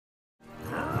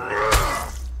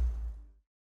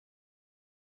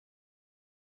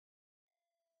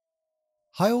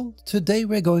Hi all, today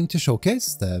we're going to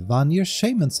showcase the Vanir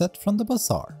Shaman Set from the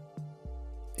Bazaar.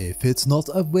 If it's not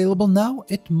available now,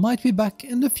 it might be back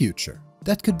in the future.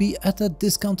 That could be at a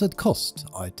discounted cost,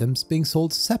 items being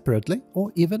sold separately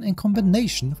or even in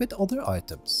combination with other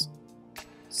items.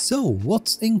 So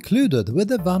what's included with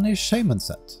the Vanir Shaman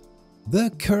Set?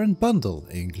 The current bundle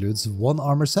includes 1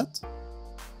 armor set,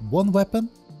 1 weapon,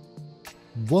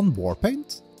 1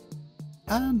 warpaint,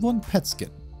 and 1 pet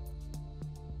skin.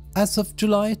 As of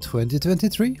July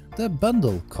 2023, the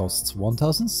bundle costs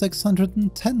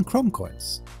 1610 Chrome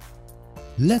coins.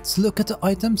 Let's look at the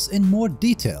items in more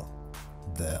detail.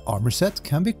 The armor set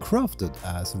can be crafted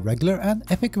as regular and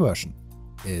epic version.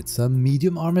 It's a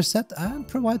medium armor set and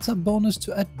provides a bonus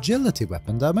to agility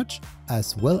weapon damage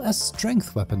as well as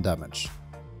strength weapon damage.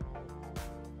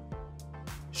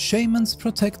 Shamans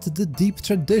protect the deep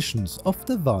traditions of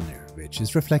the Vanir, which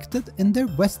is reflected in their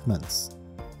vestments.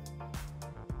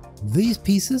 These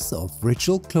pieces of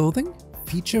ritual clothing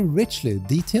feature richly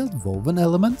detailed woven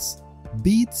elements,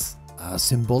 beads, a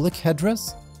symbolic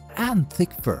headdress, and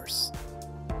thick furs.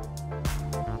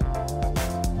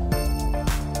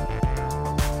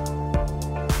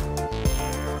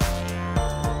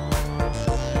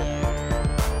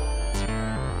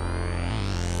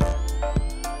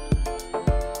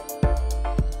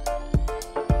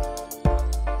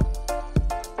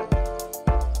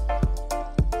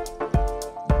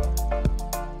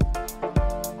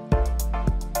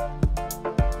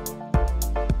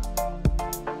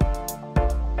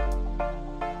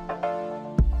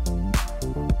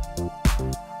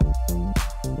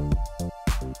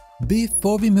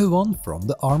 Before we move on from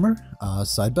the armor, a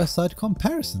side-by-side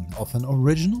comparison of an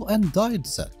original and dyed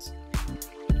set.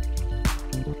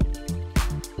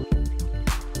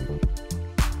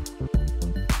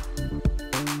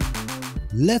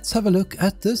 Let's have a look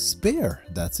at the spear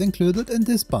that's included in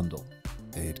this bundle.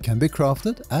 It can be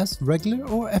crafted as regular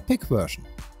or epic version.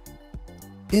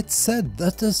 It's said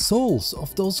that the souls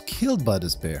of those killed by the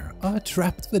spear are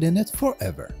trapped within it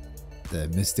forever. The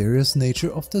mysterious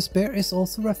nature of the spear is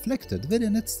also reflected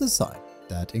within its design,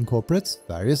 that incorporates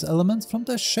various elements from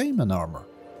the Shaman Armor.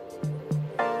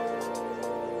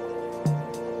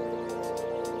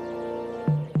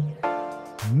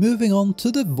 Moving on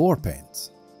to the Warpaint.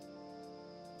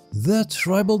 The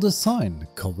tribal design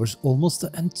covers almost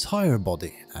the entire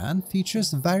body and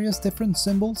features various different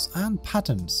symbols and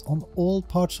patterns on all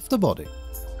parts of the body.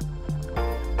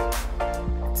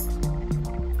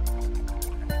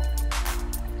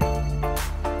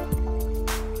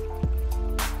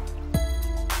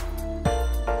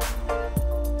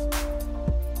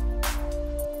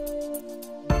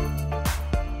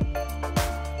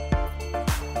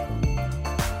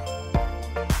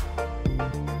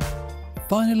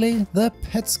 Finally, the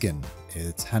pet skin.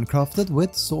 It's handcrafted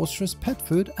with sorcerer's pet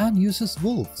food and uses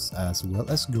wolves as well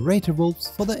as greater wolves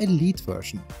for the elite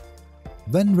version.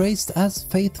 When raised as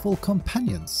faithful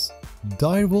companions,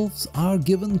 dire wolves are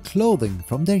given clothing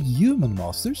from their human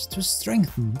masters to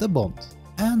strengthen the bond.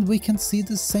 And we can see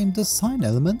the same design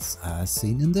elements as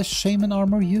seen in the shaman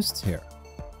armor used here.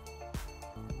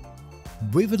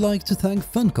 We would like to thank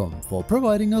Funcom for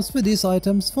providing us with these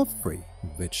items for free,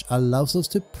 which allows us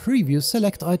to preview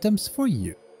select items for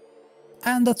you.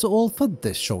 And that's all for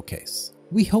this showcase.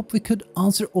 We hope we could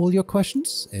answer all your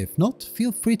questions. If not,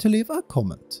 feel free to leave a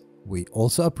comment. We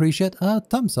also appreciate a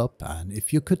thumbs up, and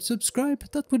if you could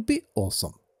subscribe, that would be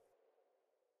awesome.